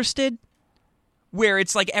too interested. where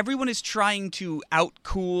it's like everyone is trying to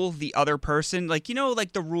outcool the other person. Like,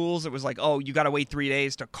 like the rules, it was like, oh, you got to wait 3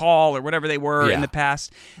 days to call or whatever they were in the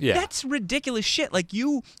past. Yeah. That's ridiculous shit. Like,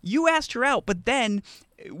 you asked her out, but then,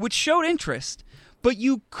 which showed interest, but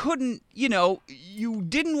you couldn't, you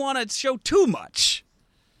didn't want to show too much.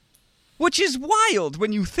 Which is wild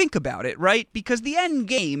when you think about it, right? Because the end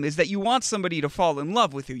game is that you want somebody to fall in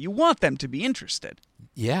love with you. You want them to be interested.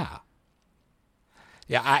 Yeah.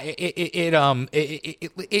 Yeah, it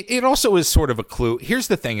also is sort of a clue. Here's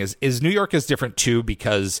the thing: is New York is different too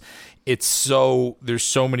because there's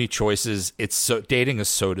so many choices. Dating is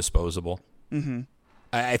so disposable. Mm-hmm.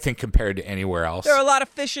 I think compared to anywhere else, there are a lot of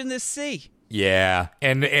fish in this sea. Yeah,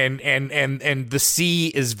 and the sea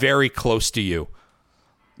is very close to you.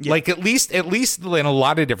 Yeah. Like at least in a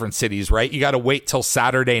lot of different cities, right? You got to wait till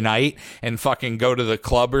Saturday night and fucking go to the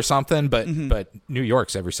club or something. But New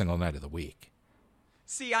York's every single night of the week.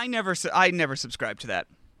 See, I never subscribed to that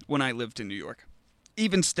when I lived in New York.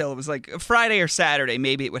 Even still, it was like Friday or Saturday,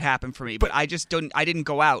 maybe it would happen for me. But I just didn't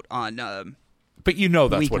go out on. But that's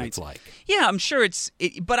weeknights. What it's like. Yeah, I'm sure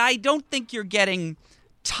but I don't think you're getting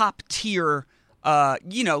top tier. Like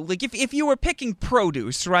if you were picking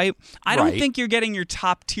produce, right? I don't think you're getting your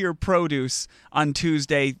top tier produce on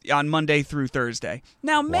Monday through Thursday.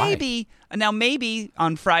 Now maybe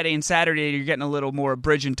on Friday and Saturday you're getting a little more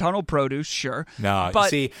bridge and tunnel produce, sure. No, but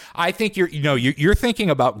see, I think you're thinking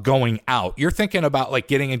about going out. You're thinking about like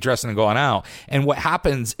getting dressed and going out. And what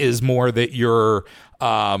happens is more that your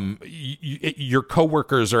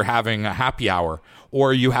coworkers are having a happy hour,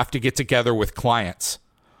 or you have to get together with clients.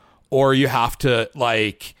 Or you have to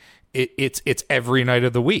it's every night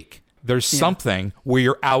of the week. There's something where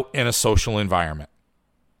you're out in a social environment.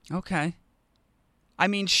 Okay. I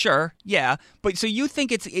mean, sure, yeah, but so you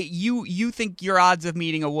think you think your odds of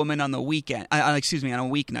meeting a woman on the weekend, on a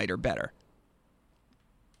weeknight are better?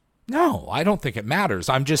 No, I don't think it matters.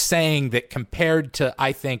 I'm just saying that compared to,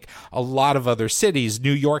 I think, a lot of other cities,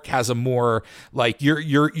 New York has a more like you're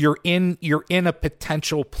in a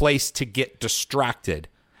potential place to get distracted.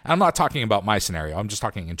 I'm not talking about my scenario. I'm just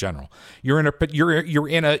talking in general. You're in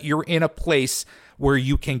a place where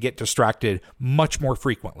you can get distracted much more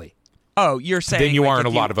frequently. Oh, you're saying than you are in a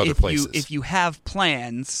lot of other places. If you have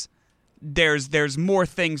plans, there's more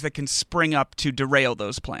things that can spring up to derail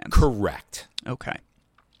those plans. Correct. Okay.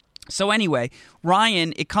 So anyway,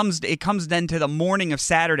 Ryan, it comes then to the morning of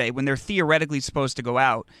Saturday when they're theoretically supposed to go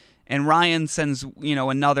out, and Ryan sends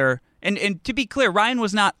another. And to be clear, Ryan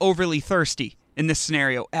was not overly thirsty in this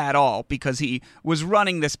scenario at all, because he was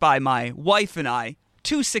running this by my wife and I,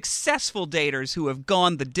 two successful daters who have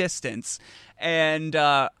gone the distance, and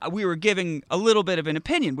we were giving a little bit of an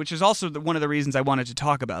opinion, which is also one of the reasons I wanted to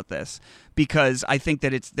talk about this, because I think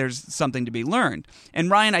that there's something to be learned. And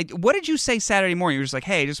Ryan, what did you say Saturday morning? You were just like,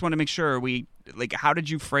 hey, I just want to make sure how did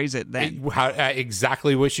you phrase it then?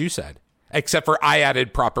 Exactly what you said, except for I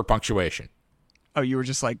added proper punctuation. Oh, you were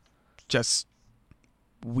just like,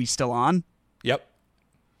 we still on? Yep.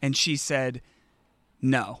 And she said,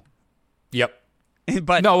 no. Yep.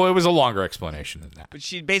 But no, it was a longer explanation than that. But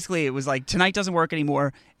it was like, tonight doesn't work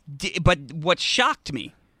anymore. But what shocked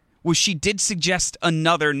me was she did suggest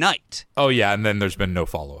another night. Oh, yeah, and then there's been no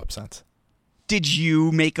follow-up since. Did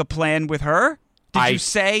you make a plan with her? Did you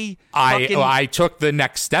say... I took the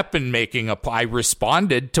next step in I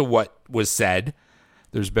responded to what was said.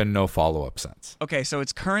 There's been no follow-up since. Okay, so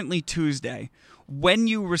it's currently Tuesday. When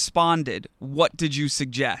you responded, what did you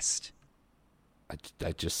suggest?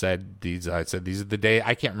 I just said these. I said these are the day.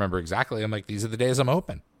 I can't remember exactly. I'm like, these are the days I'm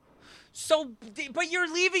open. So, but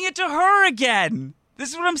you're leaving it to her again. This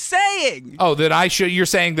is what I'm saying. Oh, you're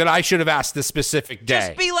saying that I should have asked the specific day.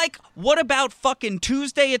 Just be like, what about fucking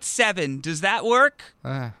Tuesday at 7? Does that work?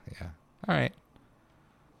 Yeah. All right.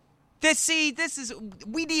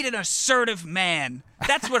 We need an assertive man.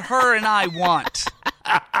 That's what her and I want.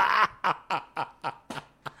 I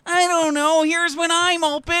don't know. Here's when I'm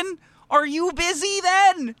open. Are you busy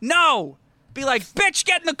then? No. Be like, bitch,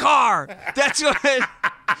 get in the car. That's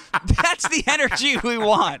the energy we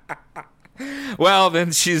want. Well,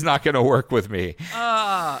 then she's not going to work with me.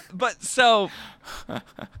 But so,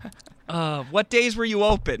 what days were you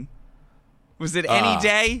open? Was it any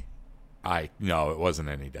day? No, it wasn't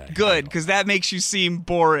any day. Good, because that makes you seem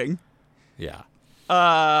boring. Yeah.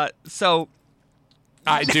 So,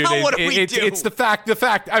 dude, what do we do? It's the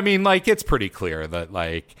fact. I mean, like, it's pretty clear that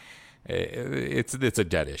like it's a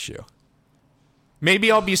dead issue.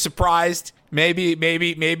 Maybe I'll be surprised.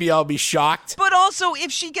 Maybe I'll be shocked. But also,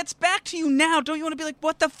 if she gets back to you now, don't you want to be like,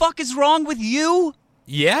 what the fuck is wrong with you?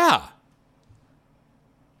 Yeah.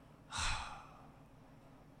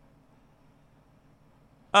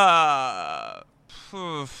 You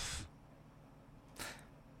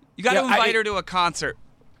got to invite her to a concert.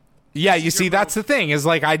 Yeah, you see, that's the thing, is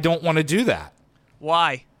like, I don't want to do that.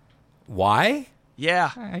 Why? Why?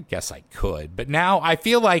 Yeah. I guess I could, but now I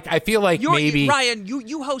feel like maybe Ryan,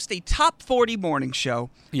 you host a top 40 morning show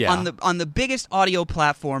on the biggest audio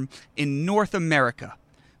platform in North America.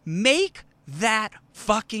 Make that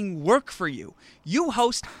fucking work for you. You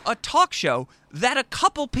host a talk show that a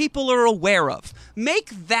couple people are aware of.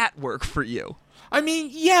 Make that work for you. I mean,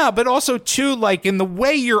 yeah, but also, too, like, in the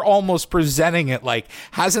way you're almost presenting it, like,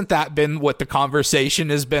 hasn't that been what the conversation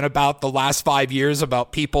has been about the last 5 years,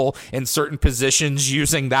 about people in certain positions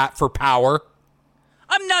using that for power?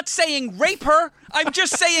 I'm not saying rape her. I'm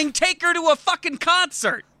just saying take her to a fucking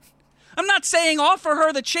concert. I'm not saying offer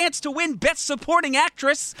her the chance to win Best Supporting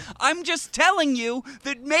Actress. I'm just telling you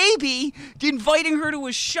that maybe inviting her to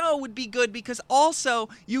a show would be good, because also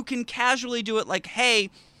you can casually do it like, hey,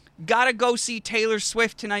 gotta go see Taylor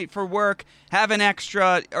Swift tonight for work, have an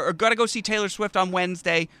extra, or gotta go see Taylor Swift on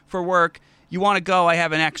Wednesday for work, you want to go, I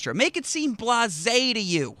have an extra. Make it seem blasé to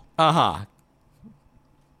you. Uh-huh.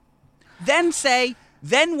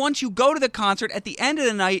 Then once you go to the concert, at the end of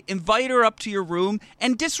the night, invite her up to your room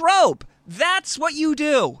and disrobe. That's what you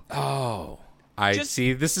do. Oh, I Just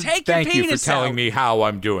see. This is take thank your you for penis telling out. me how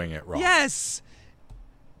I'm doing it wrong. Yes.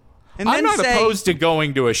 And I'm then not opposed to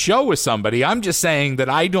going to a show with somebody. I'm just saying that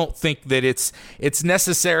I don't think that it's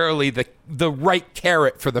necessarily the right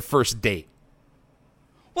carrot for the first date.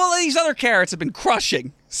 Well, these other carrots have been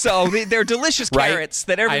crushing, so they're delicious Right? carrots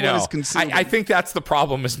that everyone is consuming. I think that's the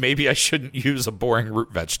problem, is maybe I shouldn't use a boring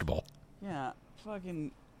root vegetable. Yeah,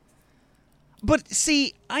 fucking... But,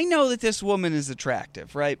 see, I know that this woman is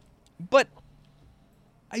attractive, right? But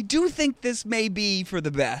I do think this may be for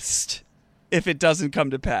the best if it doesn't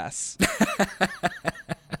come to pass.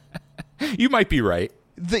 You might be right.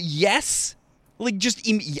 The yes? Like, just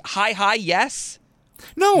hi, yes?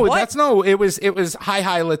 No, What? it was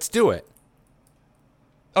hi, let's do it.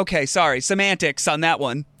 Okay, sorry, semantics on that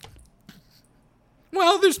one.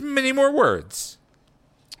 Well, there's many more words.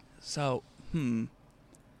 So,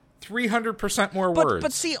 300% more words.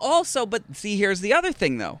 But see, here's the other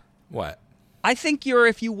thing, though. What? I think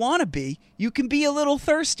if you want to be, you can be a little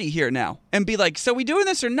thirsty here now and be like, so we doing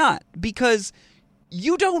this or not? Because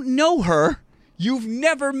you don't know her. You've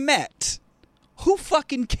never met. Who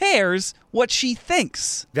fucking cares what she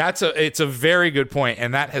thinks? It's a very good point,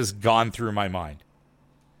 and that has gone through my mind.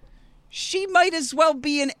 She might as well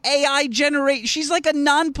be an AI generate. She's like a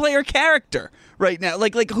non-player character right now.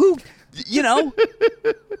 Like who, you know?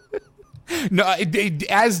 No,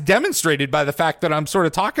 as demonstrated by the fact that I'm sort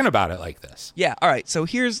of talking about it like this. Yeah. All right. So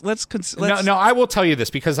let's No, I will tell you this,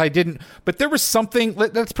 because I didn't. But there was something.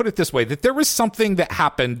 Let's put it this way: that there was something that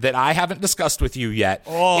happened that I haven't discussed with you yet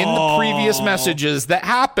in the previous messages that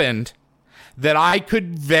happened that I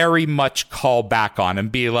could very much call back on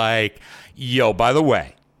and be like, "Yo, by the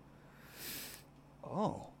way."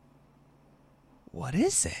 Oh. What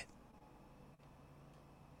is it?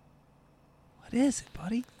 What is it,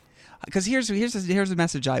 buddy? Because here's the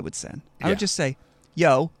message I would send. I would just say,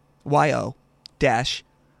 yo, YO, dash,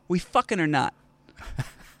 we fucking or not?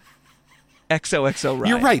 XOXO Ryan.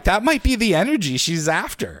 You're right. That might be the energy she's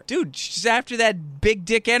after. Dude, she's after that big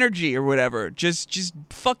dick energy or whatever. Just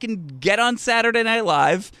fucking get on Saturday Night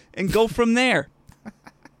Live and go from there.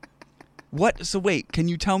 What? So wait, can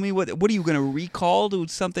you tell me what are you going to recall to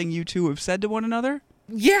something you two have said to one another?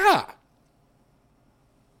 Yeah.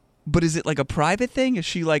 But is it like a private thing? Is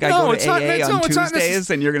she like, I go to AA on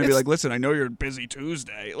Tuesdays, and you're going to be like, listen, I know you're a busy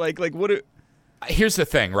Tuesday. Like what? Here's the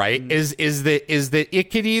thing, right? Is that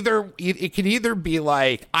it could either be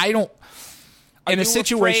like, I don't. Are in you a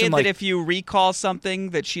situation afraid like that if you recall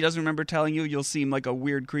something that she doesn't remember telling you, you'll seem like a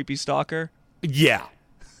weird, creepy stalker? Yeah.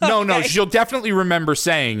 No, Okay. she'll definitely remember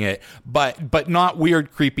saying it, but not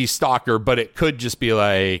weird, creepy stalker. But it could just be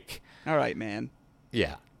like, All right, man.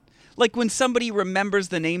 yeah. Like when somebody remembers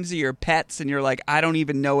the names of your pets and you're like, I don't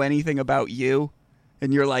even know anything about you.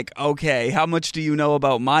 And you're like, okay, how much do you know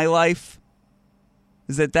about my life?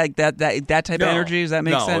 Is it that type of energy? Does that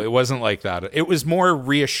make sense? No, it wasn't like that. It was more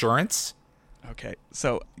reassurance. Okay.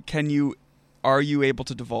 So are you able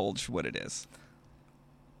to divulge what it is?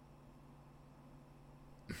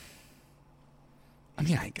 I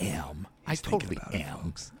mean, I am. I totally am.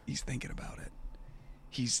 Folks. He's thinking about it.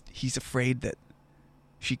 He's afraid that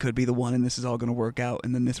she could be the one and this is all going to work out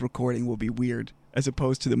and then this recording will be weird, as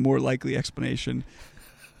opposed to the more likely explanation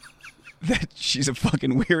that she's a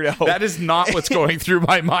fucking weirdo. That is not what's going through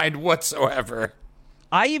my mind whatsoever.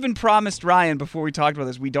 I even promised Ryan before we talked about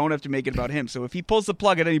this, we don't have to make it about him. So if he pulls the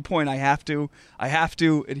plug at any point, I have to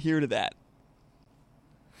adhere to that.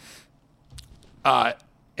 I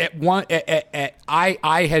had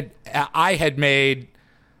made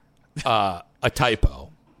a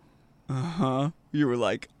typo. You were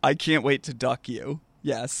like, I can't wait to duck you.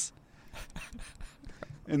 Yes.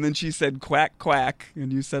 And then she said, quack, quack.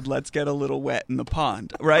 And you said, let's get a little wet in the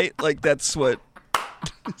pond. Right? Like, that's what...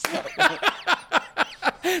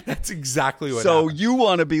 That's exactly what So happened. you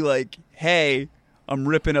want to be like, hey, I'm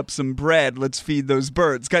ripping up some bread. Let's feed those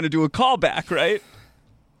birds. Kind of do a callback, right?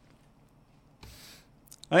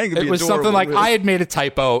 I think it'd be It was adorable, something like, really. I had made a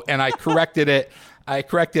typo, and I corrected it. I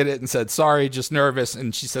corrected it and said, sorry, just nervous.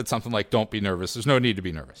 And she said something like, don't be nervous. There's no need to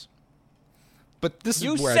be nervous. But this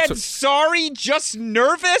You is where said sorry, just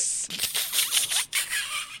nervous?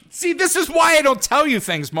 See, this is why I don't tell you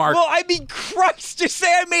things, Mark. Well, I mean, Christ, just say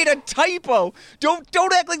I made a typo.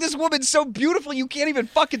 Don't act like this woman's so beautiful you can't even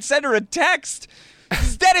fucking send her a text.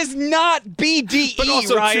 That is not BDE, But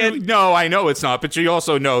also, Ryan. too, no, I know it's not, but you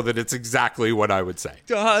also know that it's exactly what I would say.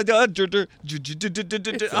 Oh,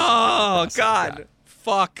 God.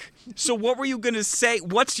 Fuck. So what were you going to say?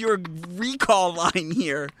 What's your recall line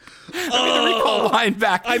here? The recall line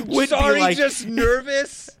back I'm would sorry, be like, just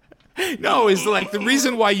nervous. no, is like the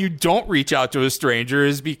reason why you don't reach out to a stranger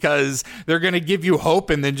is because they're going to give you hope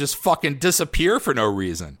and then just fucking disappear for no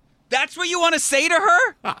reason. That's what you want to say to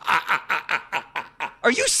her?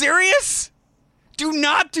 Are you serious? Do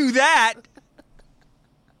not do that.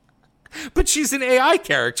 But she's an AI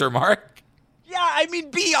character, Mark. Yeah, I mean,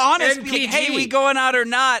 be honest. Be like, NPG. hey, we going out or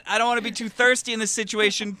not? I don't want to be too thirsty in this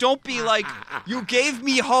situation. Don't be like, you gave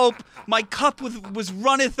me hope. My cup was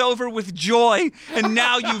runneth over with joy, and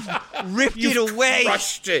now you've ripped it away.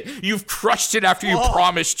 Crushed it. You've crushed it after you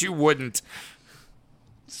promised you wouldn't.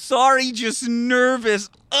 Sorry, just nervous.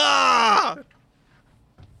 Ryan,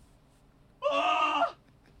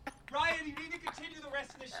 you need to continue the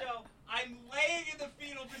rest of the show. I'm laying in the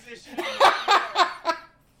fetal position.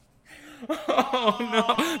 Oh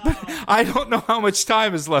no! But I don't know how much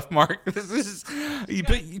time is left, Mark. This is, You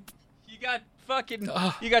got fucking.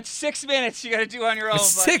 You got 6 minutes. You got to do on your own. buddy.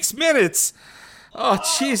 6 minutes. Oh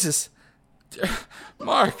Jesus,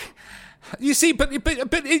 Mark. You see, but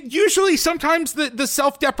usually sometimes the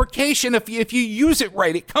self-deprecation, if you use it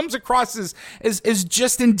right, it comes across as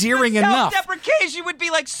just endearing enough. Self-deprecation would be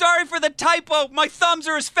like, sorry for the typo. My thumbs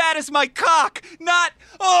are as fat as my cock. Not,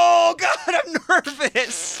 oh God, I'm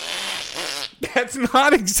nervous. That's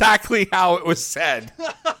not exactly how it was said.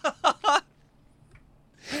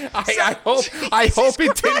 I hope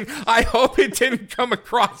it didn't come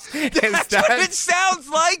across as That's what it sounds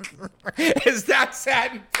like. Is that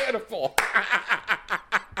sad and pitiful?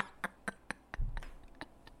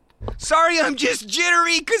 Sorry, I'm just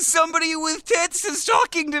jittery because somebody with tits is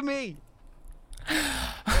talking to me.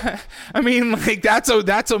 I mean, like that's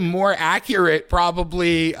a more accurate,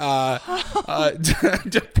 probably,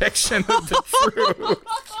 depiction of the truth.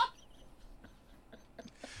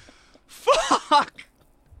 Fuck.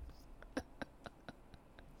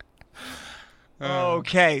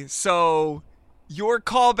 Okay, so your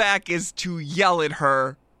callback is to yell at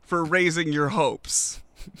her for raising your hopes.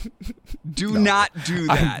 Do not do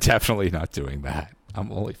that. I'm definitely not doing that.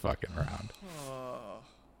 I'm only fucking around.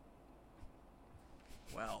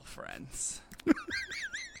 Well, friends.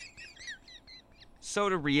 So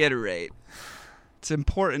to reiterate, it's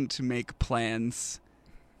important to make plans.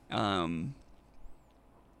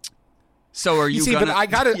 So are you see, gonna? but I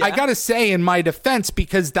gotta say in my defense,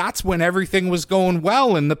 because that's when everything was going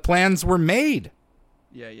well and the plans were made.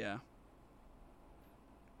 Yeah.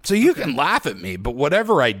 So you can laugh at me, but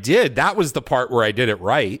whatever I did, that was the part where I did it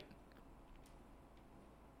right.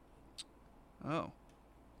 Oh.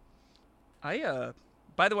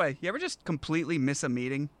 By the way, you ever just completely miss a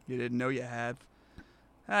meeting you didn't know you had?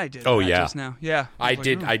 I did. Oh, that yeah. Just now. Yeah. I was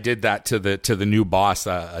did. like, oh. I did that to the new boss,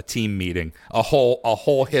 a team meeting, a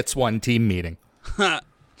whole hits one team meeting.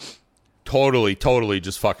 Totally,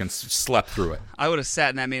 just fucking slept through it. I would have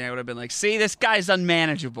sat in that meeting. I would have been like, "See, this guy's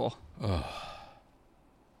unmanageable."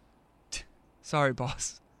 Sorry,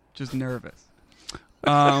 boss. Just nervous.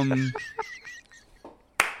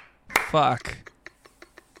 Fuck.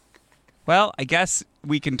 Well, I guess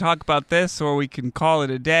we can talk about this, or we can call it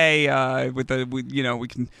a day. We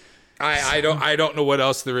can. I don't know what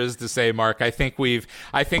else there is to say, Mark. I think we've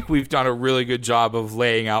done a really good job of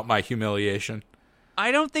laying out my humiliation.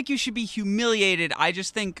 I don't think you should be humiliated. I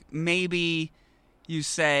just think maybe you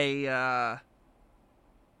say,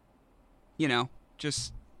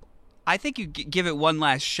 just. I think you give it one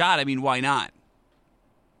last shot. I mean, why not?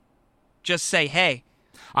 Just say, hey,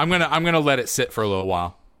 I'm gonna let it sit for a little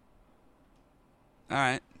while. All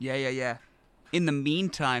right. Yeah. In the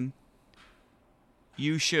meantime,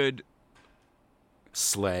 you should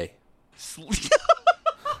slay.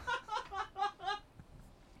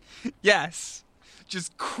 Yes.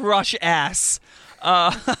 Just crush ass.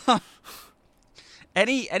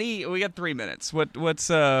 Any we got 3 minutes. What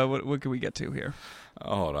can we get to here?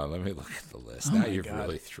 Oh, hold on, let me look at the list. Now you've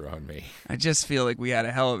really thrown me. I just feel like we had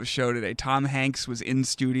a hell of a show today. Tom Hanks was in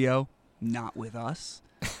studio, not with us,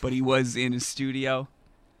 but he was in a studio.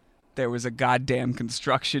 There was a goddamn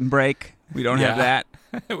construction break. We don't have that.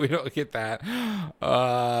 We don't get that.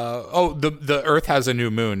 The Earth has a new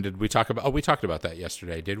moon. Did we talk about? Oh, we talked about that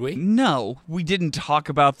yesterday. Did we? No, we didn't talk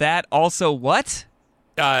about that. Also, what?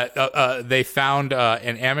 They found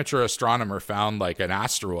an amateur astronomer found like an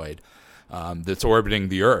asteroid that's orbiting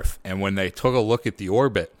the Earth, and when they took a look at the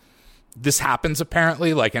orbit, this happens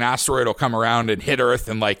apparently. Like an asteroid will come around and hit Earth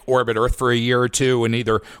and like orbit Earth for a year or two, and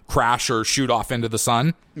either crash or shoot off into the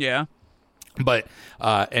sun. Yeah. But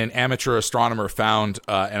an amateur astronomer found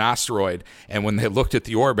an asteroid, and when they looked at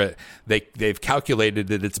the orbit, they've calculated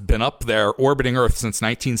that it's been up there orbiting Earth since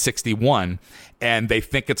 1961, and they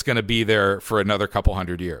think it's going to be there for another couple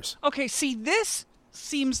hundred years. Okay, see, this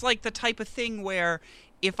seems like the type of thing where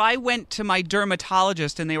if I went to my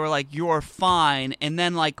dermatologist and they were like, "You're fine," and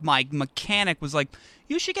then like my mechanic was like,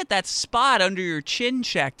 "You should get that spot under your chin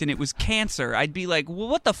checked," and it was cancer, I'd be like, well,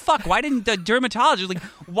 what the fuck? Why didn't the dermatologist, like,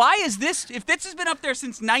 why is this, if this has been up there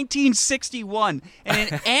since 1961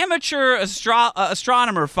 and an amateur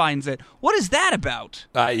astronomer finds it, what is that about?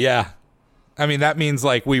 Yeah. I mean, that means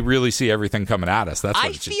like we really see everything coming at us. That's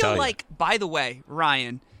what it should tell you. I feel like, by the way,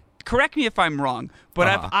 Ryan, correct me if I'm wrong,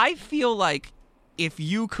 but I feel like if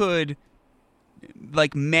you could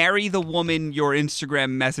like marry the woman you're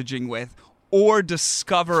Instagram messaging with or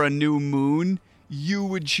discover a new moon, you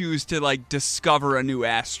would choose to like discover a new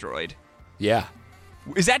asteroid. Yeah.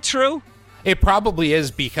 Is that true? It probably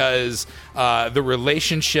is, because the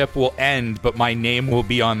relationship will end, but my name will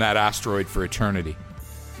be on that asteroid for eternity.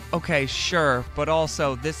 Okay, sure, but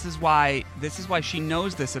also this is why she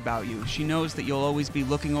knows this about you. She knows that you'll always be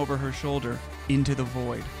looking over her shoulder into the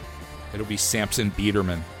void. It'll be Samson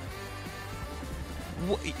Biederman.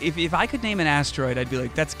 If I could name an asteroid, I'd be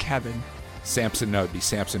like, that's Kevin. Samson, no, it'd be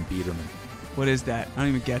Samson Biederman. What is that? I don't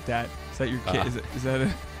even get that. Is that your kid? Is that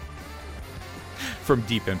a... From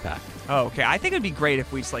Deep Impact. Oh, okay. I think it'd be great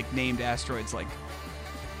if we just like named asteroids like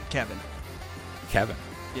Kevin. Kevin.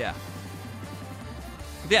 Yeah.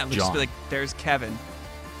 Yeah, we'll just be like, there's Kevin.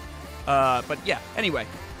 But yeah, anyway.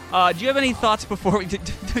 Do you have any thoughts before we...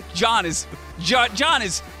 John is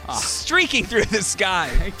streaking through the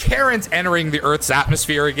sky. Karen's entering the Earth's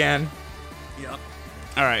atmosphere again. Yep.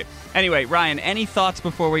 All right. Anyway, Ryan, any thoughts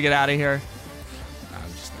before we get out of here?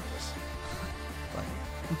 I'm just nervous.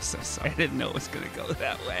 I'm so sorry. I didn't know it was going to go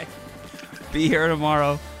that way. Be here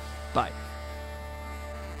tomorrow. Bye.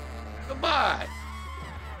 Goodbye.